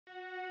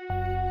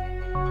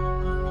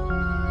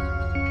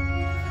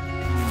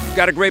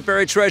Got a great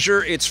buried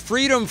treasure. It's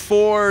Freedom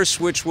Force,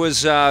 which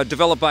was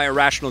developed by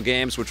Irrational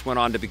Games, which went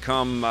on to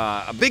become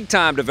a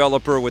big-time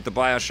developer with the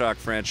BioShock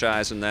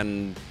franchise, and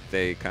then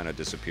they kind of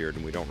disappeared,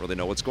 and we don't really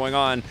know what's going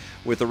on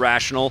with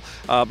Irrational.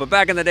 But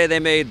back in the day, they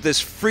made this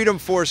Freedom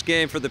Force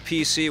game for the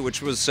PC,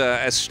 which was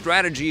a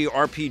strategy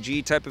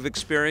RPG type of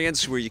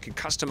experience where you could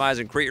customize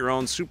and create your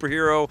own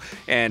superhero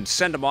and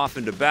send them off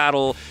into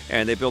battle.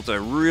 And they built a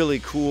really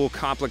cool,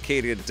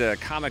 complicated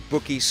comic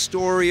booky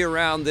story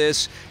around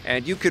this,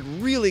 and you could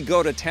really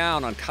go to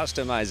town on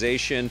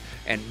customization,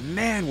 and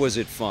man, was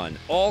it fun.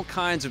 All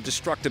kinds of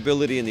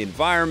destructibility in the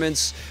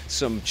environments,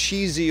 some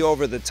cheesy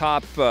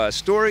over-the-top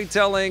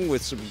storytelling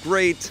with some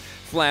great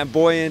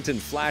flamboyant and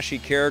flashy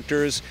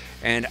characters.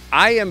 And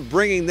I am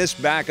bringing this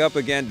back up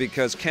again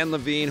because Ken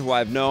Levine, who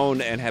I've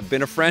known and have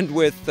been a friend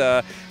with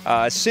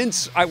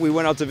since we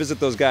went out to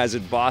visit those guys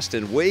in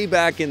Boston way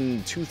back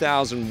in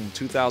 2000,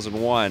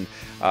 2001,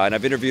 and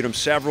I've interviewed him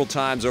several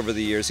times over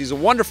the years. He's a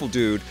wonderful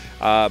dude,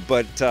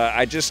 but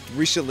I just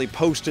recently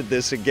posted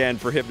this again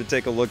for him to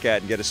take a look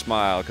at and get a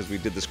smile, because we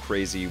did this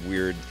crazy,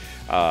 weird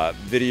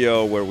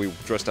video where we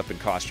dressed up in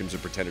costumes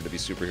and pretended to be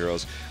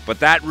superheroes.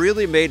 But that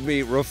really made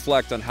me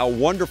reflect on how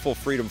wonderful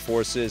Freedom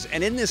Force is.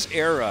 And in this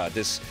era,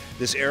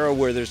 this era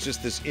where there's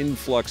just this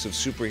influx of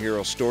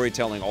superhero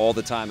storytelling all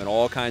the time in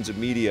all kinds of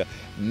media,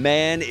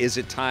 man, is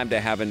it time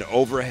to have an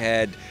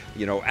overhead,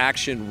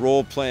 action,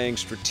 role-playing,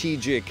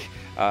 strategic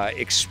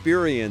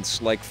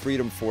experience like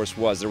Freedom Force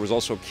was. There was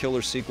also a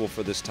killer sequel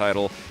for this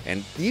title,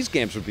 and these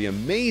games would be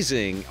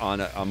amazing on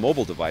a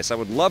mobile device. I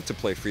would love to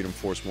play Freedom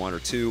Force 1 or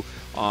 2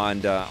 on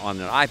an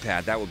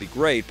iPad. That would be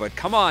great. But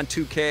come on,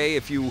 2K,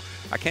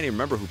 I can't even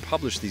remember who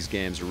published these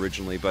games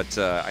originally, but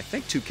I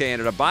think 2K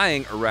ended up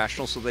buying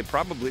Irrational, so they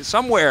probably,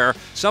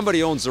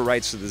 somebody owns the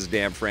rights to this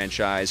damn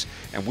franchise,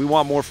 and we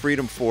want more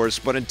Freedom Force.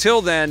 But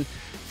until then,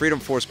 Freedom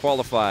Force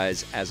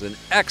qualifies as an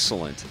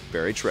excellent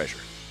buried treasure.